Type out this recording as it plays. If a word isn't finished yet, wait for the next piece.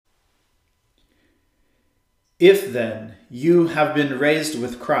If then you have been raised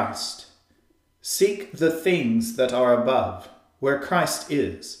with Christ, seek the things that are above, where Christ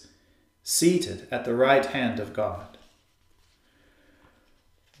is, seated at the right hand of God.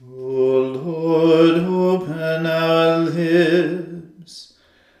 O Lord, open our lips,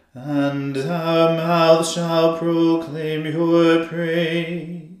 and our mouth shall proclaim your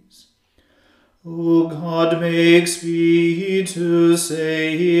praise. O God, make speed to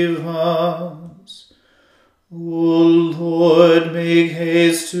save us. O Lord, make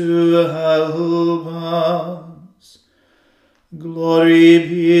haste to help us. Glory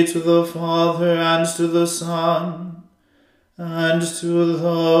be to the Father, and to the Son, and to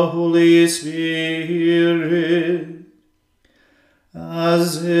the Holy Spirit,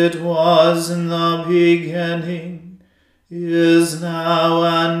 as it was in the beginning, is now,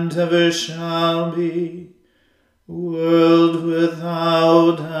 and ever shall be, world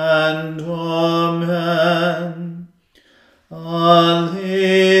without end. Amen. Alleluia.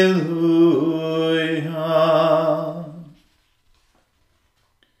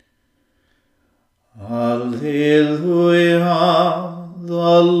 Alleluia.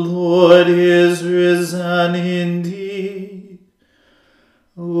 The Lord is risen indeed.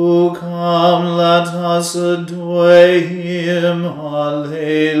 O come, let us adore him.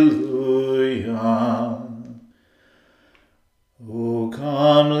 Alleluia. O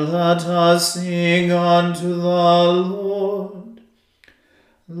come, let us sing unto the Lord.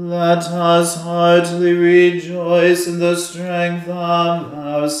 Let us heartily rejoice in the strength of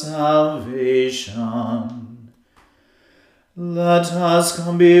our salvation. Let us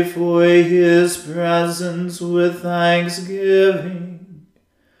come before his presence with thanksgiving,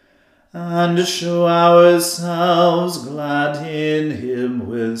 and show ourselves glad in him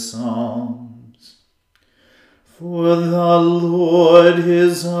with songs. For the Lord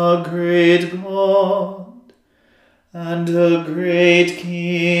is a great God, and a great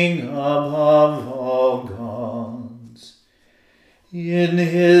King above all gods. In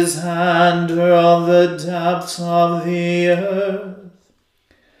his hand are all the depths of the earth,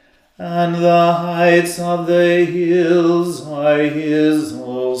 and the heights of the hills are his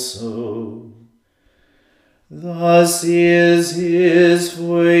also. The sea is his,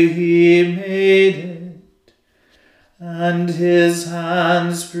 for he made it, and his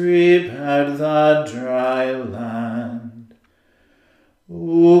hands prepared the dry land.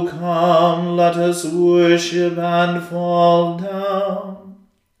 O come, let us worship and fall down,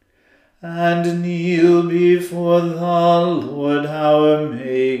 and kneel before the Lord our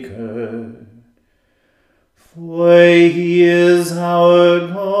Maker. For he is our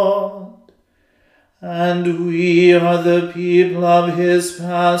God, and we are the people of his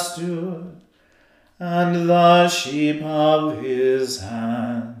pasture, and the sheep of his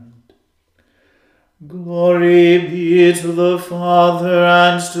hand. Glory be to the Father,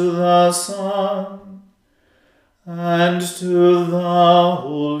 and to the Son, and to the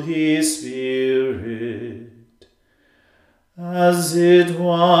Holy Spirit, as it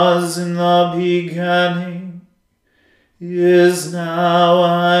was in the beginning, is now,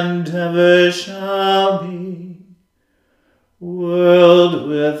 and ever shall be, world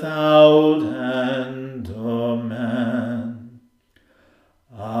without end. Amen.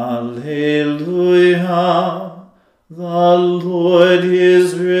 Alleluia. The Lord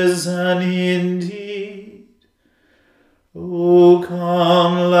is risen indeed. O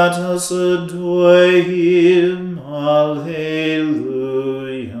come, let us adore him. Alleluia.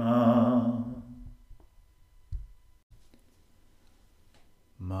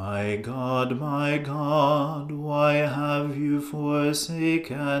 My God, why have you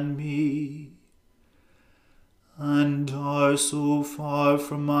forsaken me, and are so far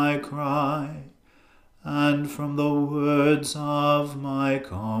from my cry, and from the words of my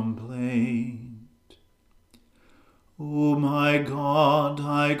complaint? O my God,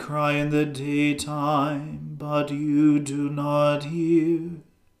 I cry in the daytime, but you do not hear.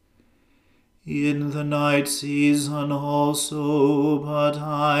 In the night season also, but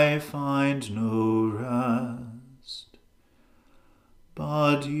I find no rest.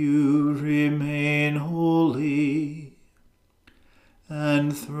 But you remain holy,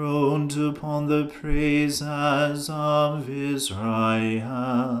 enthroned upon the praises of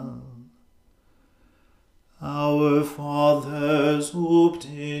Israel. Our fathers hoped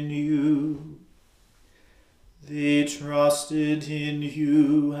in you. They trusted in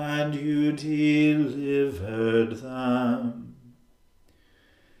you, and you delivered them.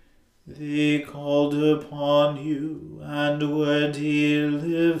 They called upon you, and were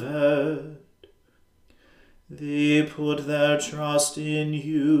delivered. They put their trust in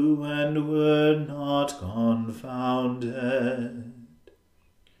you and were not confounded.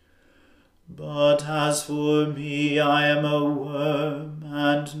 But as for me, I am a worm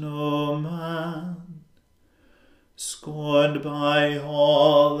and no man, scorned by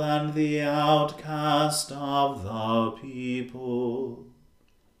all and the outcast of the people.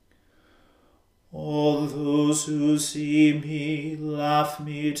 All those who see me laugh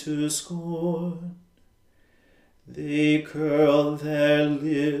me to scorn. They curl their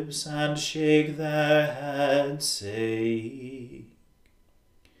lips and shake their heads, saying,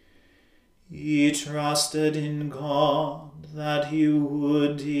 He trusted in God that he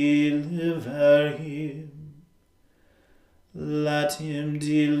would deliver him. Let him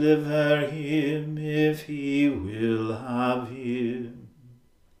deliver him if he will have him.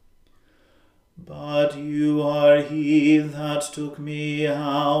 But you are he that took me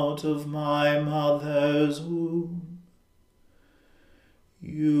out of my mother's womb.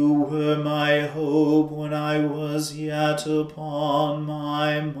 You were my hope when I was yet upon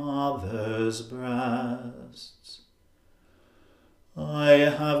my mother's breasts. I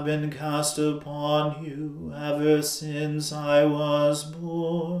have been cast upon you ever since I was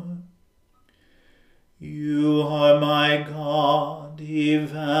born. You are my God,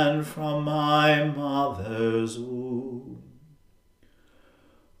 even from my mother's womb.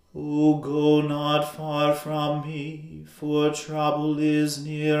 O go not far from me, for trouble is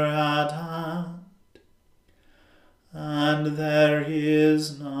near at hand, and there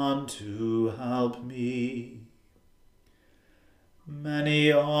is none to help me.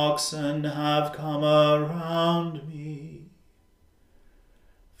 Many oxen have come around me.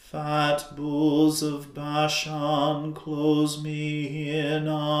 Fat bulls of Bashan close me in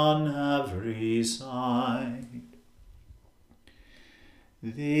on every side.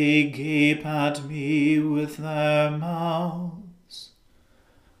 They gape at me with their mouths,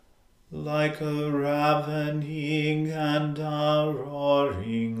 like a ravening and a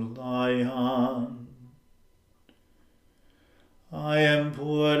roaring lion. I am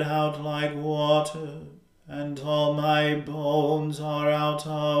poured out like water, and all my bones are out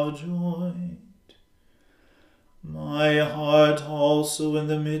of joint. My heart also in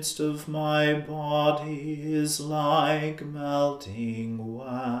the midst of my body is like melting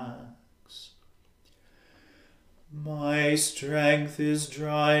wax. My strength is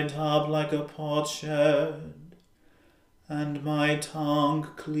dried up like a potsherd, and my tongue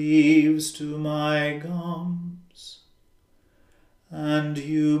cleaves to my gums. And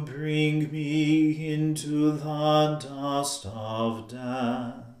you bring me into the dust of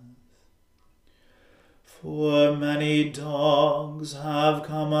death. For many dogs have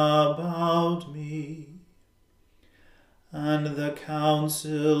come about me, and the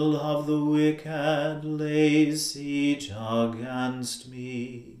counsel of the wicked lays siege against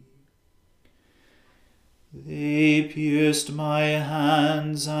me. They pierced my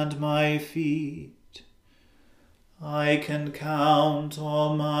hands and my feet. I can count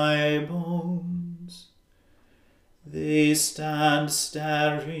all my bones. They stand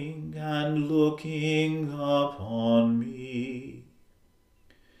staring and looking upon me.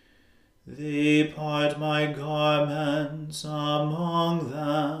 They part my garments among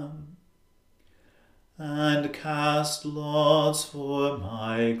them, and cast lots for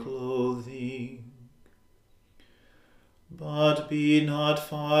my clothing. But be not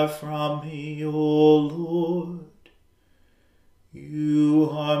far from me, O Lord. You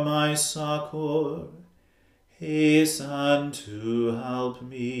are my succor. Hasten to help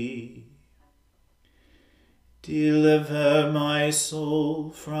me. Deliver my soul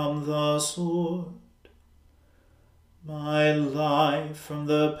from the sword, my life from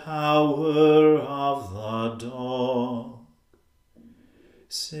the power of the dog.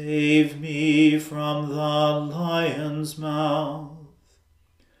 Save me from the lion's mouth,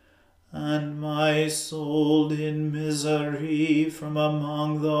 and my soul in misery from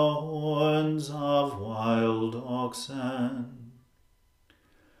among the horns of wild oxen.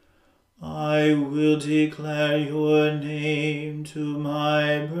 I will declare your name to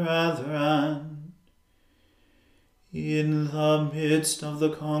my brethren. In the midst of the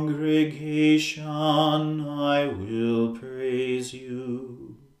congregation I will praise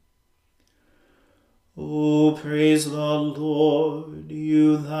you. O praise the Lord,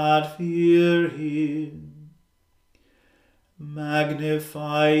 you that fear him.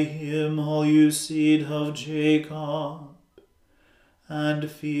 Magnify him, all you seed of Jacob, and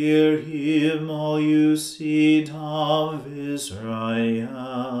fear him, all you seed of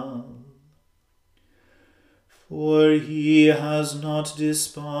Israel. For he has not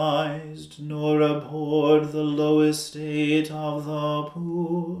despised nor abhorred the low estate of the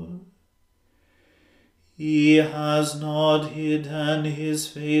poor. He has not hidden his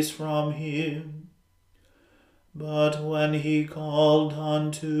face from him, but when he called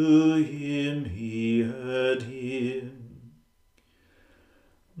unto him, he heard him.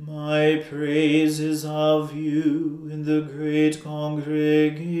 My praise is of you in the great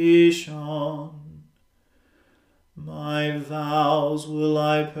congregation. My vows will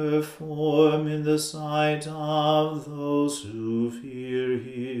I perform in the sight of those who fear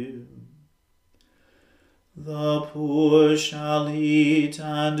him. The poor shall eat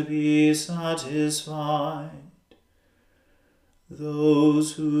and be satisfied.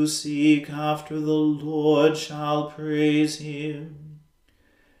 Those who seek after the Lord shall praise him.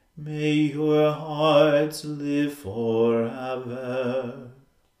 May your hearts live forever.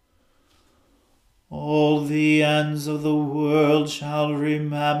 All the ends of the world shall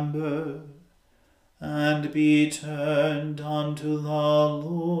remember and be turned unto the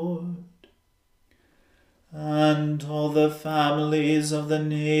Lord, and all the families of the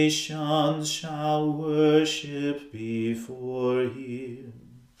nations shall worship before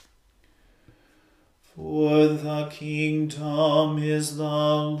him. For the kingdom is the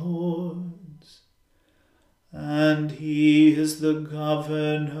Lord's, and he is the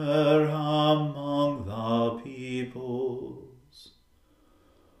governor among the peoples.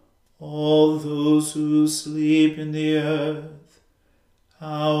 All those who sleep in the earth,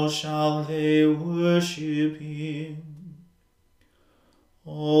 how shall they worship him?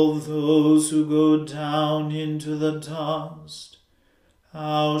 All those who go down into the dust,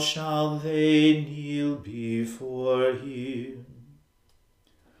 how shall they kneel before him?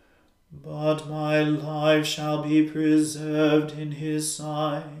 But my life shall be preserved in his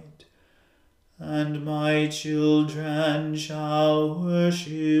sight, and my children shall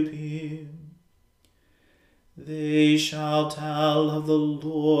worship him. They shall tell of the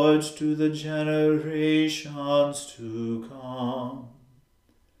Lord to the generations to come,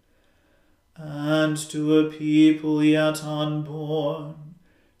 and to a people yet unborn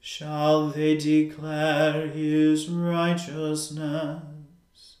shall they declare his righteousness,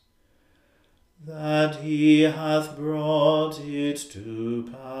 that he hath brought it to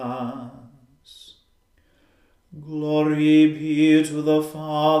pass. Glory be to the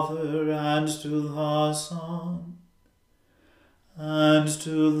Father, and to the Son, and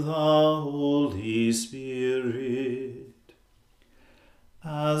to the Holy Spirit,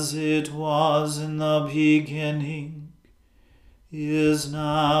 as it was in the beginning, is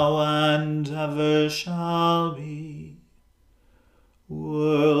now, and ever shall be,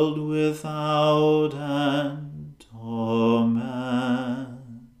 world without end.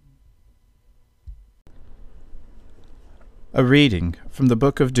 Amen. A reading from the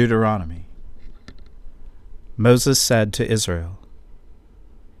book of Deuteronomy. Moses said to Israel,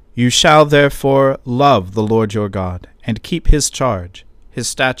 You shall therefore love the Lord your God, and keep his charge, his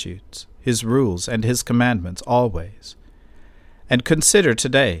statutes, his rules, and his commandments always. And consider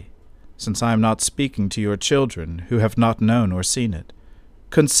today, since I am not speaking to your children who have not known or seen it,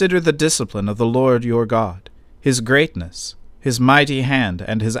 consider the discipline of the Lord your God, his greatness, his mighty hand,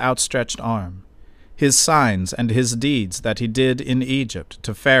 and his outstretched arm, his signs and his deeds that he did in Egypt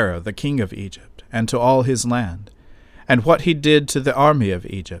to Pharaoh the king of Egypt, and to all his land, and what he did to the army of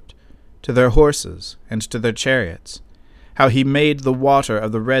Egypt, to their horses, and to their chariots, how he made the water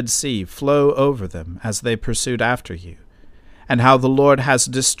of the Red Sea flow over them as they pursued after you, and how the Lord has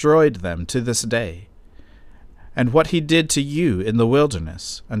destroyed them to this day, and what he did to you in the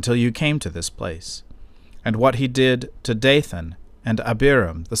wilderness until you came to this place, and what he did to Dathan and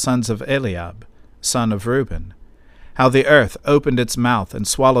Abiram, the sons of Eliab, son of Reuben, how the earth opened its mouth and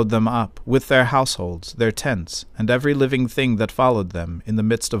swallowed them up, with their households, their tents, and every living thing that followed them in the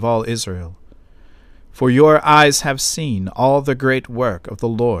midst of all Israel. For your eyes have seen all the great work of the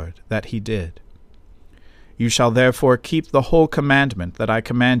Lord that he did. You shall therefore keep the whole commandment that I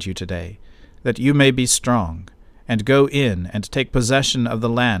command you today, that you may be strong, and go in and take possession of the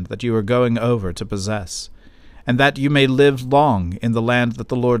land that you are going over to possess, and that you may live long in the land that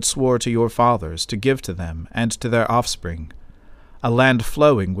the Lord swore to your fathers to give to them and to their offspring, a land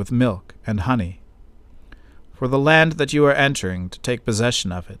flowing with milk and honey. For the land that you are entering to take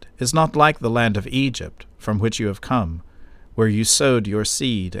possession of it is not like the land of Egypt, from which you have come, where you sowed your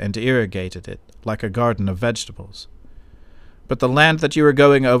seed and irrigated it like a garden of vegetables. But the land that you are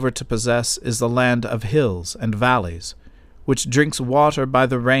going over to possess is the land of hills and valleys, which drinks water by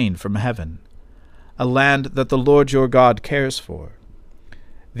the rain from heaven, a land that the Lord your God cares for.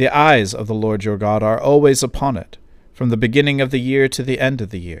 The eyes of the Lord your God are always upon it, from the beginning of the year to the end of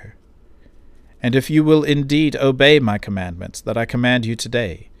the year. And if you will indeed obey my commandments that I command you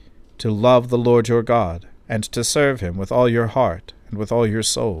today, to love the Lord your God, and to serve him with all your heart and with all your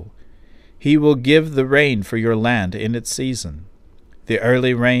soul, he will give the rain for your land in its season, the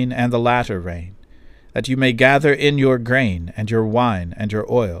early rain and the latter rain, that you may gather in your grain and your wine and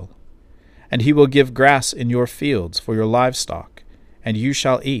your oil. And he will give grass in your fields for your livestock, and you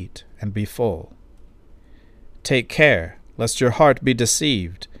shall eat and be full. Take care, lest your heart be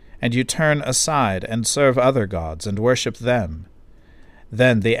deceived, and you turn aside and serve other gods and worship them.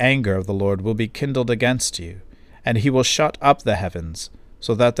 Then the anger of the Lord will be kindled against you, and he will shut up the heavens,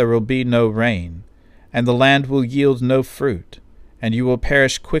 so that there will be no rain, and the land will yield no fruit, and you will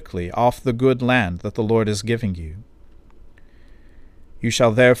perish quickly off the good land that the Lord is giving you. You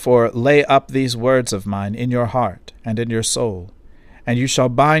shall therefore lay up these words of mine in your heart and in your soul, and you shall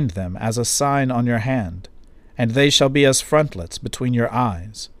bind them as a sign on your hand, and they shall be as frontlets between your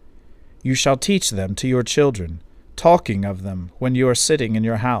eyes. You shall teach them to your children, talking of them when you are sitting in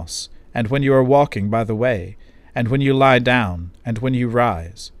your house, and when you are walking by the way, and when you lie down, and when you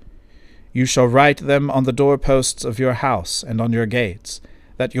rise. You shall write them on the doorposts of your house and on your gates,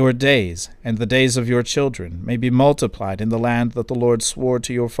 that your days and the days of your children may be multiplied in the land that the Lord swore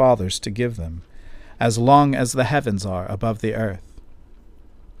to your fathers to give them, as long as the heavens are above the earth.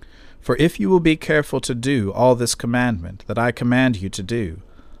 For if you will be careful to do all this commandment that I command you to do,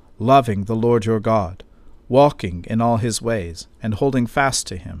 loving the Lord your God, walking in all his ways, and holding fast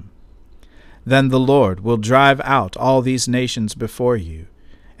to him, then the Lord will drive out all these nations before you,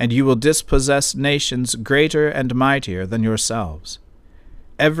 and you will dispossess nations greater and mightier than yourselves.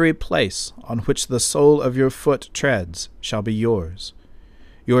 Every place on which the sole of your foot treads shall be yours.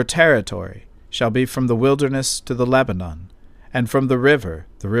 Your territory shall be from the wilderness to the Lebanon, and from the river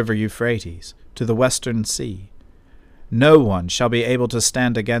Euphrates, to the western sea. No one shall be able to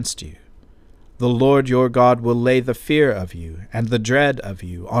stand against you. The Lord your God will lay the fear of you and the dread of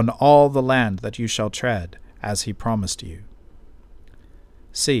you on all the land that you shall tread, as he promised you.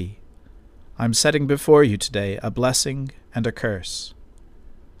 See, I am setting before you today a blessing and a curse.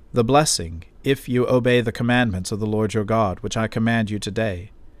 The blessing, if you obey the commandments of the Lord your God, which I command you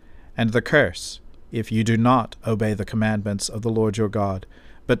today, and the curse, if you do not obey the commandments of the Lord your God,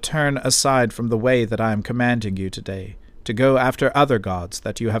 but turn aside from the way that I am commanding you today, to go after other gods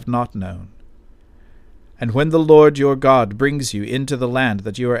that you have not known. And when the Lord your God brings you into the land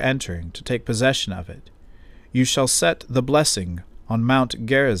that you are entering to take possession of it, you shall set the blessing on Mount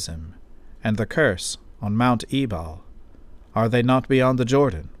Gerizim, and the curse on Mount Ebal. Are they not beyond the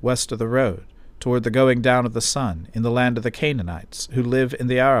Jordan, west of the road, toward the going down of the sun, in the land of the Canaanites, who live in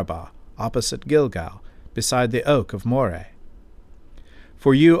the Arabah, opposite Gilgal, beside the oak of Moreh?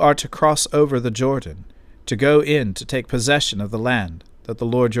 For you are to cross over the Jordan, to go in to take possession of the land that the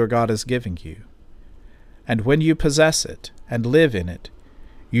Lord your God is giving you. And when you possess it, and live in it,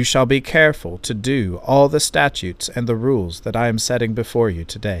 you shall be careful to do all the statutes and the rules that I am setting before you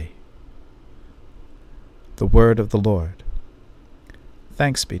today. The word of the Lord.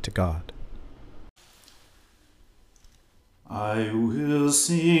 Thanks be to God. I will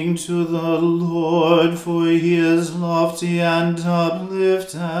sing to the Lord, for he is lofty and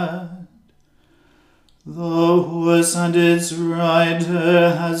uplifted. The horse and its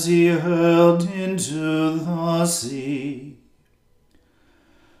rider has he hurled into the sea.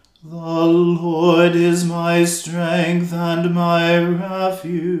 The Lord is my strength and my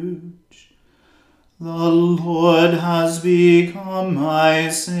refuge. The Lord has become my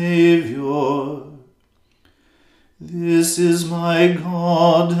Saviour. This is my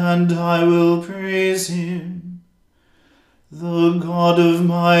God, and I will praise him, the God of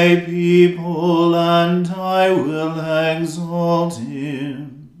my people, and I will exalt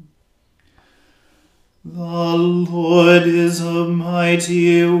him. The Lord is a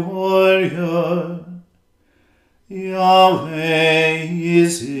mighty warrior. Yahweh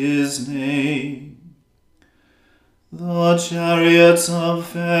is his name. The chariots of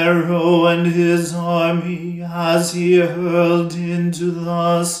Pharaoh and his army has he hurled into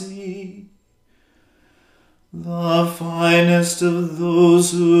the sea. The finest of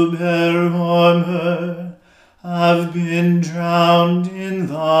those who bear armor have been drowned in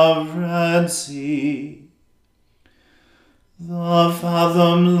the Red Sea. The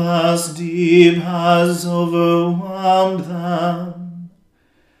fathomless deep has overwhelmed them.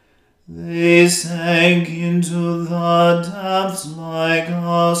 They sank into the depths like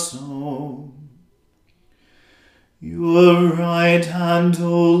a stone. Your right hand,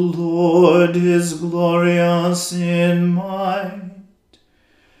 O Lord, is glorious in might.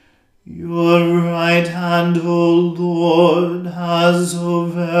 Your right hand, O Lord, has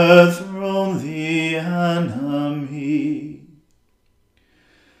overthrown the enemy.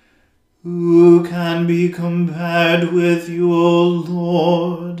 Who can be compared with you, O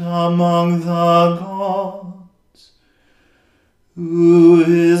Lord, among the gods? Who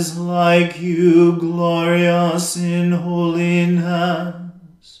is like you, glorious in holiness,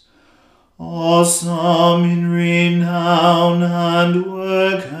 awesome in renown, and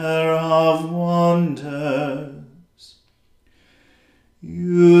worker of wonders?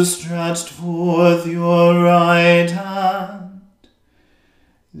 You stretched forth your right hand,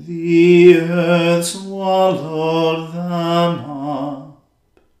 the earth swallowed them up.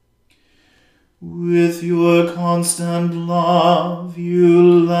 With your constant love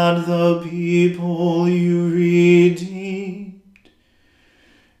you led the people you redeemed.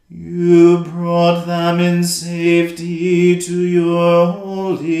 You brought them in safety to your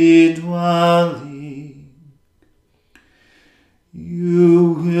holy dwelling.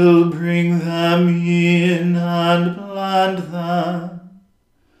 You will bring them in and plant them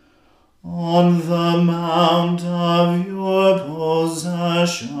on the mount of your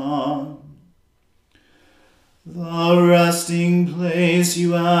possession, the resting place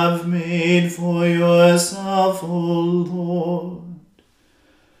you have made for yourself, O Lord,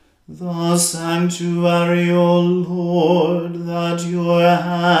 the sanctuary, O Lord, that your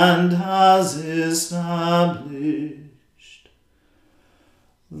hand has established.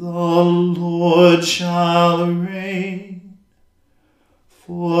 The Lord shall reign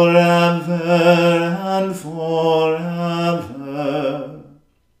forever and forever.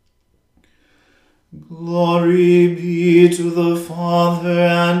 Glory be to the Father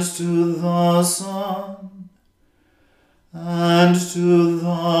and to the Son and to the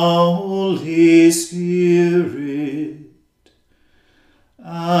Holy Spirit,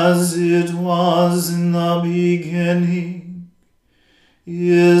 as it was in the beginning,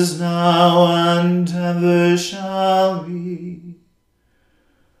 is now, and ever shall be,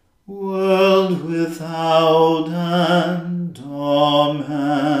 world without end.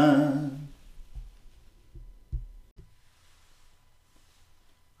 Amen.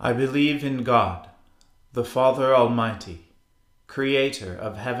 I believe in God, the Father Almighty, creator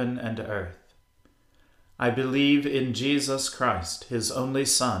of heaven and earth. I believe in Jesus Christ, his only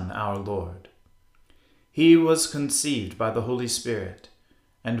Son, our Lord. He was conceived by the Holy Spirit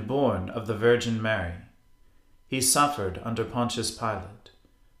and born of the Virgin Mary. He suffered under Pontius Pilate,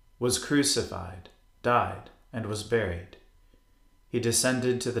 was crucified, died, and was buried. He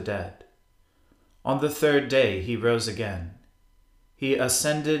descended to the dead. On the third day he rose again. He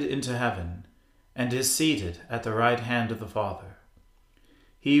ascended into heaven, and is seated at the right hand of the Father.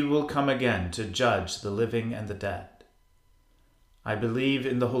 He will come again to judge the living and the dead. I believe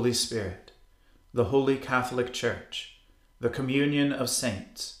in the Holy Spirit, the Holy Catholic Church, the communion of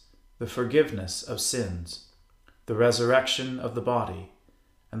saints, the forgiveness of sins, the resurrection of the body,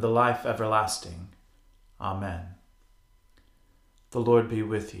 and the life everlasting. Amen. The Lord be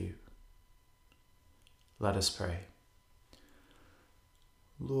with you. Let us pray.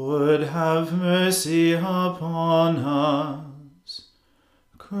 Lord, have mercy upon us.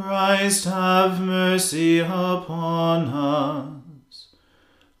 Christ, have mercy upon us.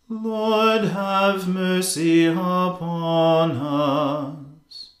 Lord, have mercy upon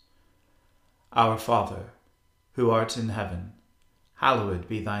us. Our Father, who art in heaven, hallowed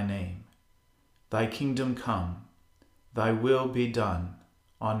be thy name. Thy kingdom come, thy will be done,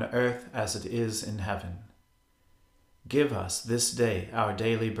 on earth as it is in heaven. Give us this day our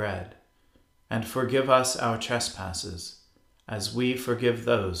daily bread, and forgive us our trespasses, as we forgive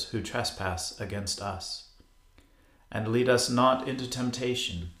those who trespass against us. And lead us not into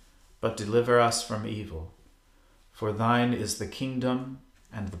temptation, but deliver us from evil. For thine is the kingdom,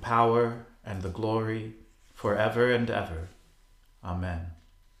 and the power, and the glory, forever and ever. Amen.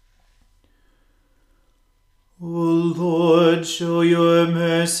 O Lord, show your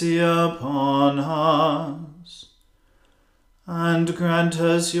mercy upon us, and grant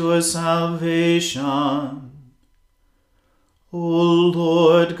us your salvation. O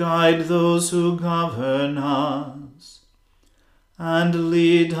Lord, guide those who govern us, and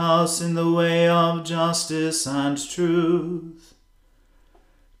lead us in the way of justice and truth.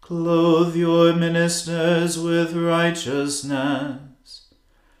 Clothe your ministers with righteousness,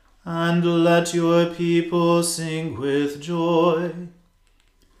 and let your people sing with joy.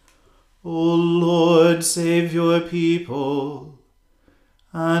 O Lord, save your people,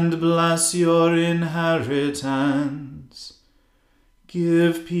 and bless your inheritance.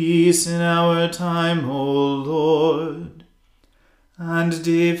 Give peace in our time, O Lord, and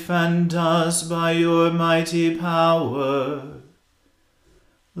defend us by your mighty power.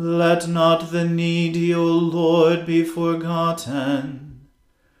 Let not the needy, O Lord, be forgotten,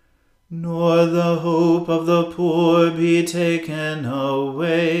 nor the hope of the poor be taken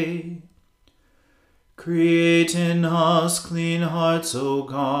away. Create in us clean hearts, O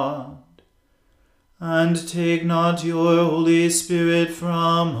God, and take not your Holy Spirit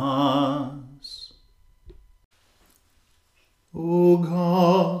from us. O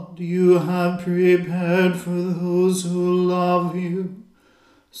God, you have prepared for those who love you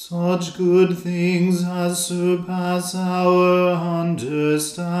such good things as surpass our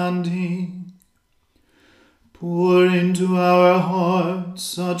understanding. Pour into our hearts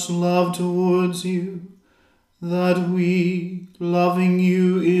such love towards you, that we, loving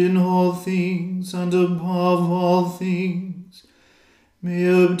you in all things and above all things, may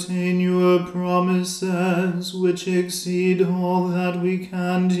obtain your promises which exceed all that we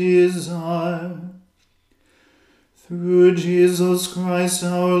can desire. Through Jesus Christ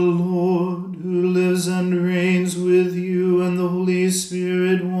our Lord, who lives and reigns with you and the Holy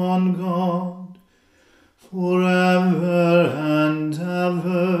Spirit, one God, forever and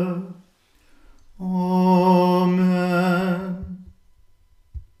ever. Amen.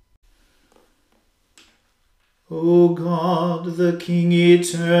 O God, the King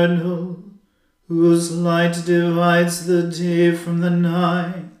eternal, whose light divides the day from the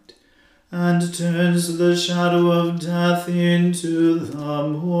night, and turns the shadow of death into the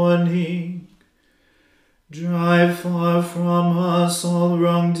morning, drive far from us all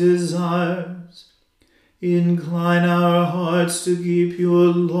wrong desires, incline our hearts to keep your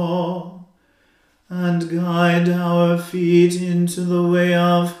law, and guide our feet into the way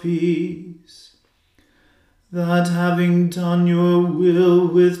of peace, that having done your will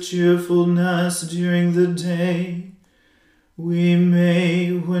with cheerfulness during the day, we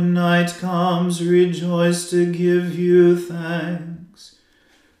may, when night comes, rejoice to give you thanks.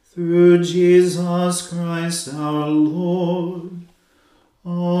 Through Jesus Christ our Lord.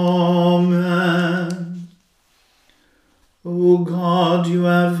 Amen. O God, you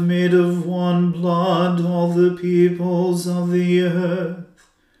have made of one blood all the peoples of the earth,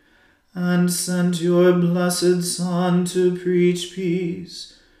 and sent your blessed Son to preach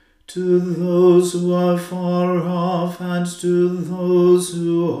peace to those who are far off and to those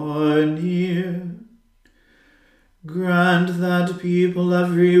who are near. Grant that people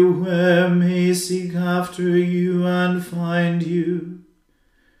everywhere may seek after you and find you.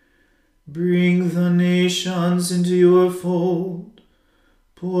 Bring the nations into your fold.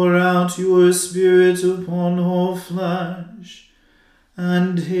 Pour out your Spirit upon all flesh,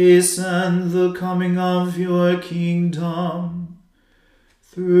 and hasten the coming of your kingdom.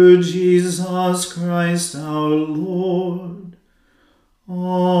 Through Jesus Christ our Lord.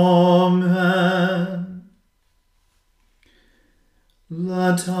 Amen.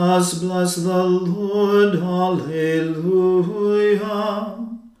 Let us bless the Lord. Alleluia.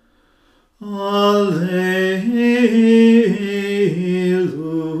 Alleluia.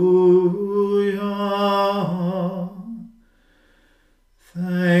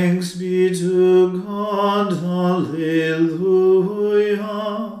 Thanks be to God. Alleluia.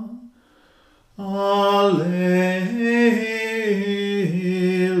 Alleluia.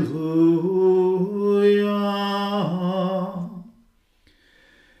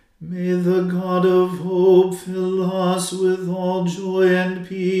 May the God of hope fill us with all joy and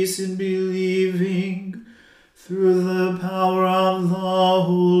peace in believing, through